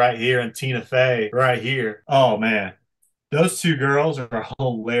Poehler right here and Tina Fey right here. Oh man, those two girls are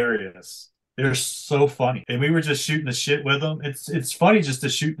hilarious. They're so funny. And we were just shooting the shit with them. It's funny just to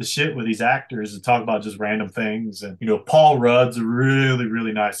shoot the shit with these actors and talk about just random things. And, Paul Rudd's a really,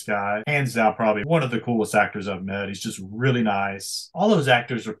 really nice guy. Hands down, probably one of the coolest actors I've met. He's just really nice. All those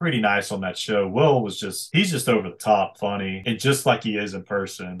actors are pretty nice on that show. Will he's just over the top funny. And just like he is in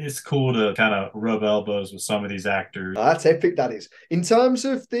person. It's cool to kind of rub elbows with some of these actors. Oh, that's epic, that is. In terms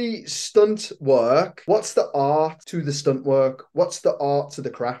of the stunt work, what's the art to the stunt work? What's the art to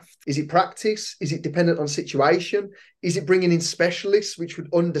the craft? Is it practice? Is it dependent on situation? Is it bringing in specialists which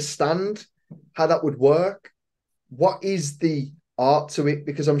would understand how that would work? What is the art to it?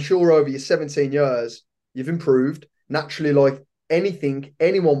 Because I'm sure over your 17 years, you've improved naturally, like anything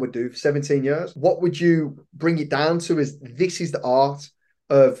anyone would do for 17 years. What would you bring it down to is this is the art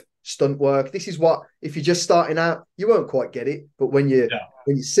of stunt work. This is what, if you're just starting out, you won't quite get it. But when you're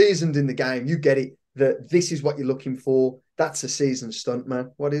seasoned in the game, you get it, that this is what you're looking for. That's a seasoned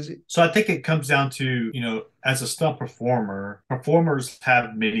stuntman. What is it? So I think it comes down to, as a stunt performer, performers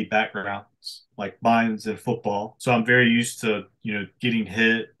have many backgrounds, like mine's in football. So I'm very used to, getting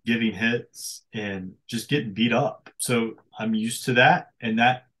hit, giving hits, and just getting beat up. So I'm used to that. And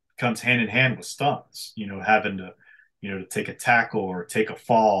that comes hand in hand with stunts, having to, to take a tackle or take a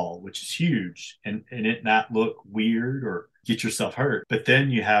fall, which is huge, and it not look weird or get yourself hurt. But then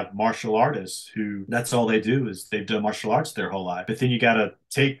you have martial artists who that's all they do is they've done martial arts their whole life. But then you got to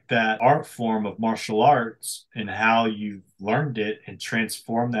take that art form of martial arts and how you've learned it and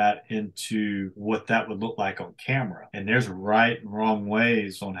transform that into what that would look like on camera. And there's right and wrong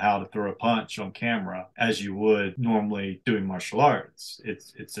ways on how to throw a punch on camera as you would normally doing martial arts.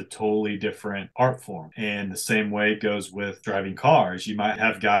 It's a totally different art form. And the same way goes with driving cars. You might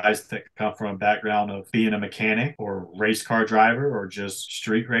have guys that come from a background of being a mechanic or race car driver or just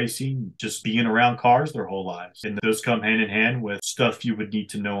street racing, just being around cars their whole lives. And those come hand in hand with stuff you would need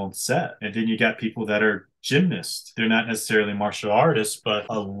to know on set. And then you got people that are gymnasts. They're not necessarily martial artists, but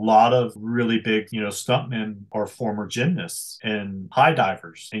a lot of really big, stuntmen are former gymnasts and high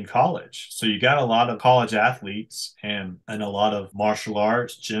divers in college. So you got a lot of college athletes and a lot of martial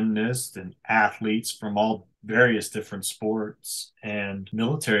arts, gymnasts and athletes from all various different sports and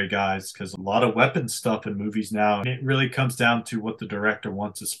military guys, because a lot of weapon stuff in movies now, it really comes down to what the director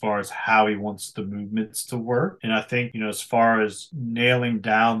wants as far as how he wants the movements to work. And I think, as far as nailing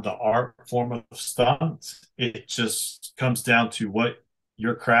down the art form of stunts, it just comes down to what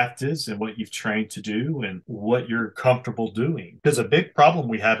your craft is and what you've trained to do and what you're comfortable doing. Because a big problem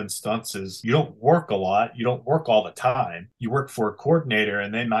we have in stunts is you don't work a lot. You don't work all the time. You work for a coordinator,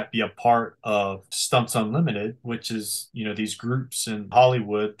 and they might be a part of Stunts Unlimited, which is, these groups in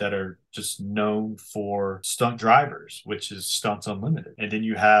Hollywood that are just known for stunt drivers, which is Stunts Unlimited. And then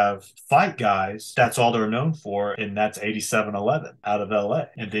you have fight guys. That's all they're known for. And that's 8711 out of LA.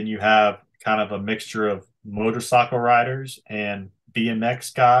 And then you have kind of a mixture of motorcycle riders and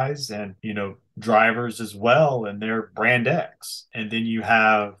BMX guys and, drivers as well, and they're brand X. And then you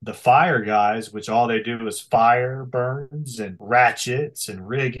have the fire guys, which all they do is fire burns and ratchets and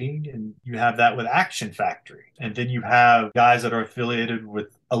rigging. And you have that with Action Factory. And then you have guys that are affiliated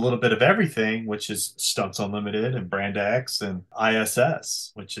with a little bit of everything, which is Stunts Unlimited and Brand X and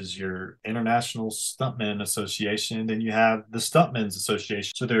ISS, which is your International Stuntman Association. Then you have the Stuntmen's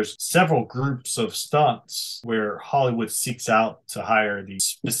Association. So there's several groups of stunts where Hollywood seeks out to hire the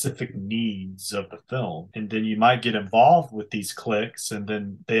specific needs of the film. And then you might get involved with these cliques, and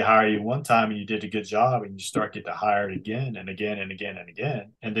then they hire you one time and you did a good job, and you start getting hired again and again and again and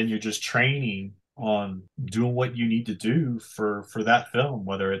again. And then you're just training on doing what you need to do for that film.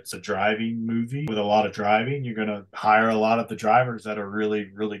 Whether it's a driving movie with a lot of driving, you're going to hire a lot of the drivers that are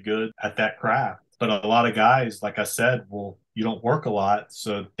really, really good at that craft. But a lot of guys, like I said, you don't work a lot,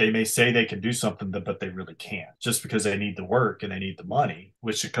 so they may say they can do something, but they really can't, just because they need the work and they need the money,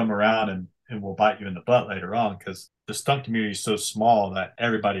 which should come around and will bite you in the butt later on, because the stunt community is so small that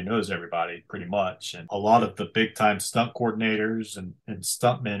everybody knows everybody pretty much. And a lot of the big time stunt coordinators and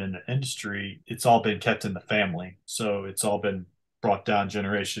stuntmen in the industry, it's all been kept in the family. So it's all been brought down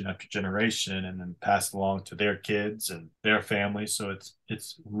generation after generation and then passed along to their kids and their family. So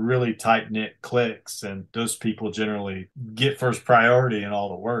it's really tight-knit cliques, and those people generally get first priority in all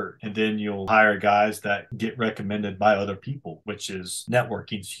the work. And then you'll hire guys that get recommended by other people, which is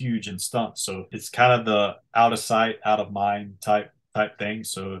networking's huge in stunts. So it's kind of the out of sight, out of mind type thing.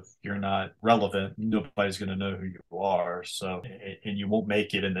 So if you're not relevant, nobody's going to know who you are. So, and you won't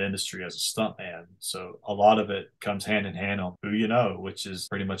make it in the industry as a stuntman. So a lot of it comes hand in hand on who you know, which is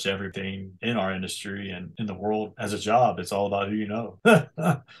pretty much everything in our industry and in the world as a job. It's all about who you know.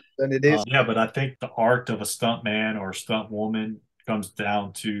 And it is. Yeah, but I think the art of a stuntman or a stunt woman comes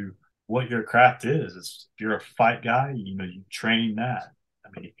down to what your craft is. If you're a fight guy, you train that. I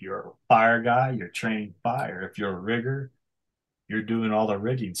mean, if you're a fire guy, you're trained fire. If you're a rigger, you're doing all the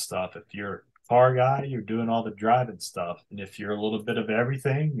rigging stuff. If you're a car guy, you're doing all the driving stuff. And if you're a little bit of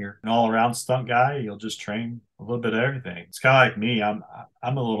everything, you're an all-around stunt guy, you'll just train a little bit of everything. It's kind of like me. I'm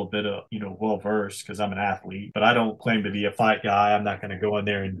a little bit of, well-versed because I'm an athlete, but I don't claim to be a fight guy. I'm not going to go in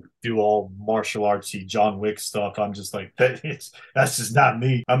there and do all martial artsy John Wick stuff. I'm just like, that's just not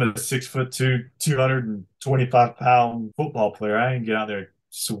me. I'm a 6'2", 225-pound football player. I ain't get out there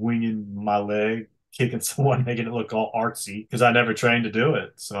swinging my leg, kicking someone, making it look all artsy, because I never trained to do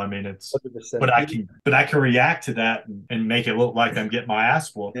it. So I mean, it's 100%. but I can react to that and make it look like I'm getting my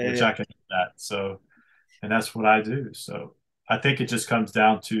ass whooped, which I can do that. So, and that's what I do. So I think it just comes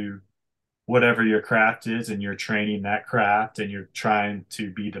down to whatever your craft is, and you're training that craft and you're trying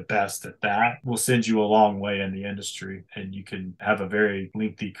to be the best at that, will send you a long way in the industry, and you can have a very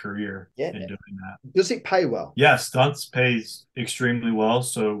lengthy career in doing that. Does it pay well? Yeah, Stunts pays extremely well.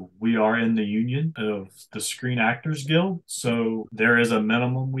 So we are in the union of the Screen Actors Guild. So there is a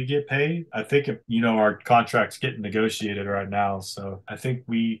minimum we get paid. I think, our contract's getting negotiated right now. So I think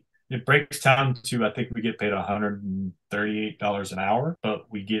it breaks down to, I think we get paid $138 an hour,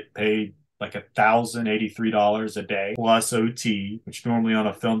 but we get paid like $1,083 a day plus OT, which normally on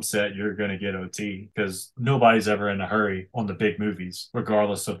a film set, you're going to get OT because nobody's ever in a hurry on the big movies,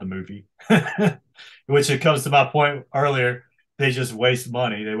 regardless of the movie. Which it comes to my point earlier. They just waste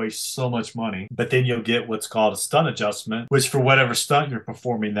money. They waste so much money. But then you'll get what's called a stunt adjustment, which for whatever stunt you're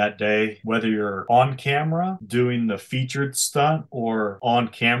performing that day, whether you're on camera doing the featured stunt or on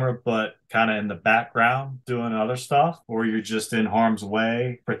camera, but kind of in the background doing other stuff, or you're just in harm's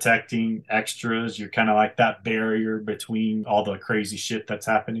way protecting extras. You're kind of like that barrier between all the crazy shit that's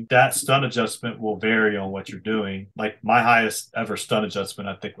happening. That stunt adjustment will vary on what you're doing. Like my highest ever stunt adjustment,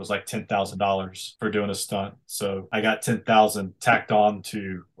 I think, was like $10,000 for doing a stunt. So I got 10,000 tacked on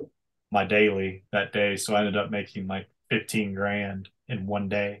to my daily that day. So I ended up making like 15 grand in one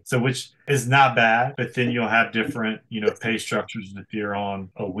day. So which is not bad, but then you'll have different, pay structures if you're on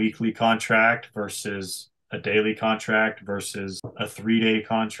a weekly contract versus a daily contract versus a 3-day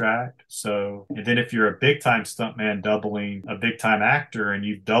contract. So, and then if you're a big time stuntman doubling a big time actor and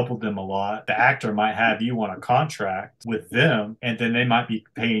you've doubled them a lot, the actor might have you on a contract with them, and then they might be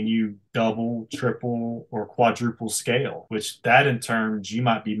paying you double, triple, or quadruple scale, which that in turn, you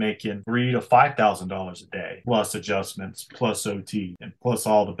might be making $3,000 to $5,000 a day, plus adjustments, plus OT, and plus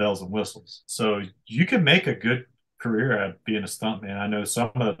all the bells and whistles. So you can make a good career at being a stuntman. I know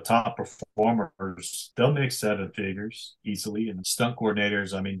some of the top performers, they'll make 7 figures easily. And stunt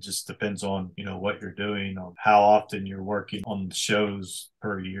coordinators, I mean, just depends on, what you're doing, on how often you're working on the shows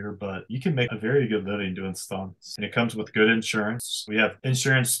per year, but you can make a very good living doing stunts. And it comes with good insurance. We have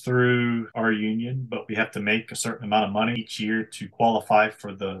insurance through our union, but we have to make a certain amount of money each year to qualify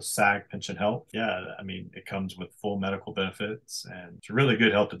for the SAG pension health. Yeah, I mean, it comes with full medical benefits and it's really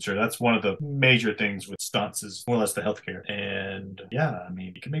good health insurance. That's one of the major things with stunts, is more or less the healthcare. And And yeah, I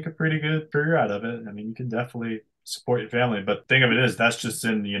mean, you can make a pretty good career out of it. I mean, you can definitely support your family. But the thing of it is, that's just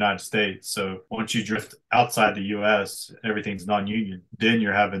in the United States. So once you drift outside the US, everything's non-union. Then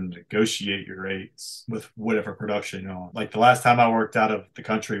you're having to negotiate your rates with whatever production you're on. Like the last time I worked out of the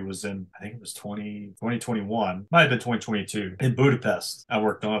country was in, I think it was 2021, might have been 2022 in Budapest. I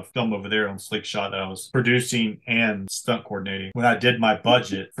worked on a film over there on Slickshot that I was producing and stunt coordinating. When I did my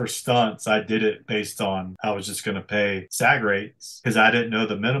budget for stunts, I did it based on, I was just going to pay SAG rates because I didn't know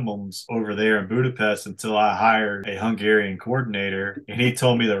the minimums over there in Budapest until I hired a Hungarian coordinator, and he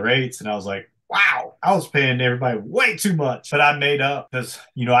told me the rates, and I was like, wow, I was paying everybody way too much. But I made up because,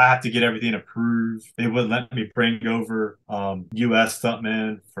 you know, I have to get everything approved. They wouldn't let me bring over US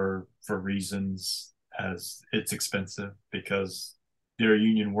stuntmen for reasons, as it's expensive because they're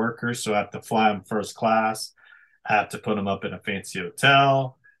union workers. So I have to fly them first class. I have to put them up in a fancy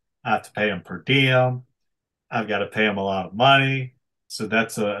hotel. I have to pay them per diem. I've got to pay them a lot of money. So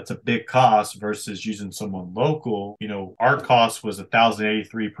it's a big cost versus using someone local. You know, our cost was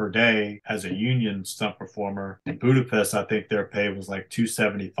 $1,083 per day as a union stunt performer. In Budapest, I think their pay was like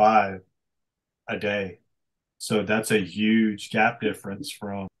 $275 a day. So that's a huge gap difference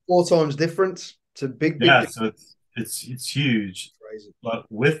from 4 times difference. It's a big yeah. difference. So it's huge. Crazy. But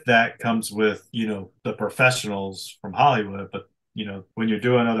with that comes with, you know, the professionals from Hollywood. But you know, when you're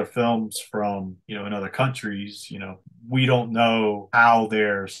doing other films from, you know, in other countries, you know, we don't know how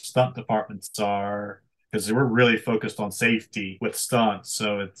their stunt departments are because we're really focused on safety with stunts.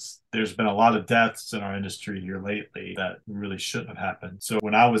 So there's been a lot of deaths in our industry here lately that really shouldn't have happened. So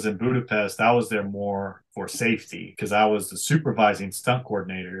when I was in Budapest, I was there more for safety because I was the supervising stunt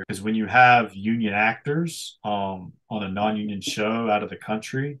coordinator. Because when you have union actors on a non-union show out of the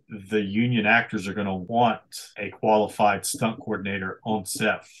country, the union actors are going to want a qualified stunt coordinator on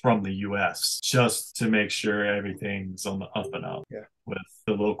set from the US just to make sure everything's on the up and up. Yeah. With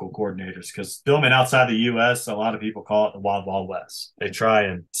the local coordinators, because filming outside the US, a lot of people call it the Wild Wild West. They try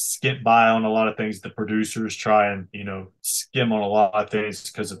and skip by on a lot of things. The producers try and, you know, skim on a lot of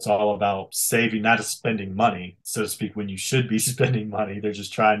things because it's all about saving, not just spending money, so to speak, when you should be spending money. They're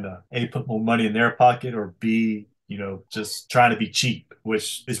just trying to A, put more money in their pocket, or B, you know, just trying to be cheap,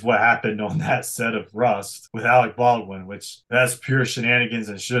 which is what happened on that set of Rust with Alec Baldwin, which that's pure shenanigans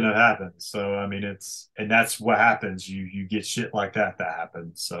and shouldn't have happened. So, I mean, and that's what happens. You get shit like that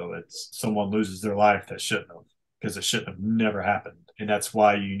happens. So it's someone loses their life that shouldn't have, because it shouldn't have never happened. And that's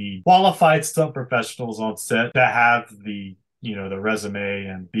why you need qualified stunt professionals on set that have the, you know, the resume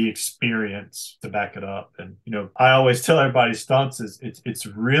and the experience to back it up. And, you know, I always tell everybody stunts it's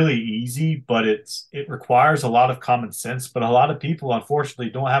really easy, but it requires a lot of common sense. But a lot of people,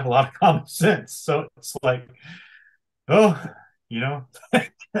 unfortunately, don't have a lot of common sense. So it's like, oh, you know,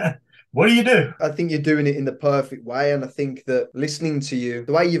 what do you do? I think you're doing it in the perfect way. And I think that listening to you,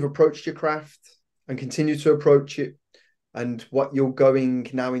 the way you've approached your craft and continue to approach it, and what you're going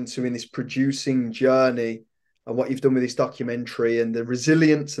now into in this producing journey, and what you've done with this documentary, and the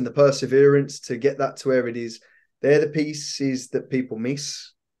resilience and the perseverance to get that to where it is, they're the pieces that people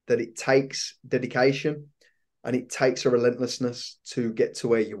miss, that it takes dedication and it takes a relentlessness to get to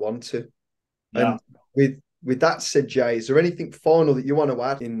where you want to. Yeah. And with that said, Jay, is there anything final that you want to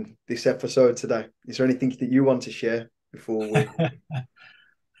add in this episode today? Is there anything that you want to share before we...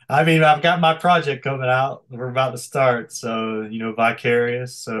 I mean, I've got my project coming out. We're about to start. So, you know,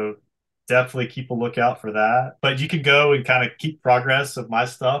 Vicarious. So definitely keep a lookout for that. But you can go and kind of keep progress of my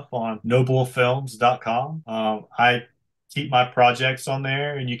stuff on noblefilms.com. I keep my projects on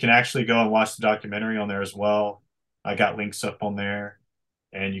there, and you can actually go and watch the documentary on there as well. I got links up on there,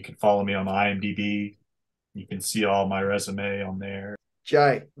 and you can follow me on IMDb. You can see all my resume on there.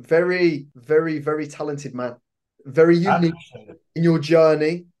 Jay, very, very, very talented man. Very unique in your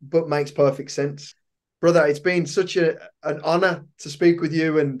journey, but makes perfect sense. Brother, it's been such an honor to speak with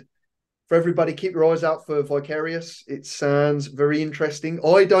you, and for everybody, keep your eyes out for Vicarious. It sounds very interesting.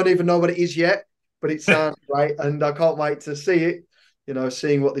 I don't even know what it is yet, but it sounds great, and I can't wait to see it, you know,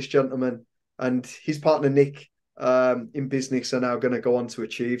 seeing what this gentleman and his partner, Nick, in business are now going to go on to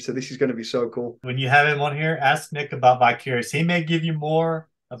achieve. So this is going to be so cool. When you have him on here, ask Nick about Vicarious. He may give you more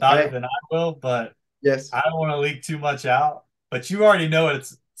about it than I will, but yes, I don't want to leak too much out. But you already know what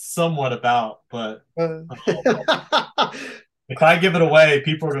it's somewhat about. But if I give it away,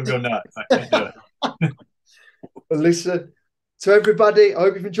 people are going to go nuts. I can't do it. Well, listen, to everybody, I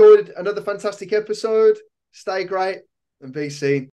hope you've enjoyed another fantastic episode. Stay great and be seen.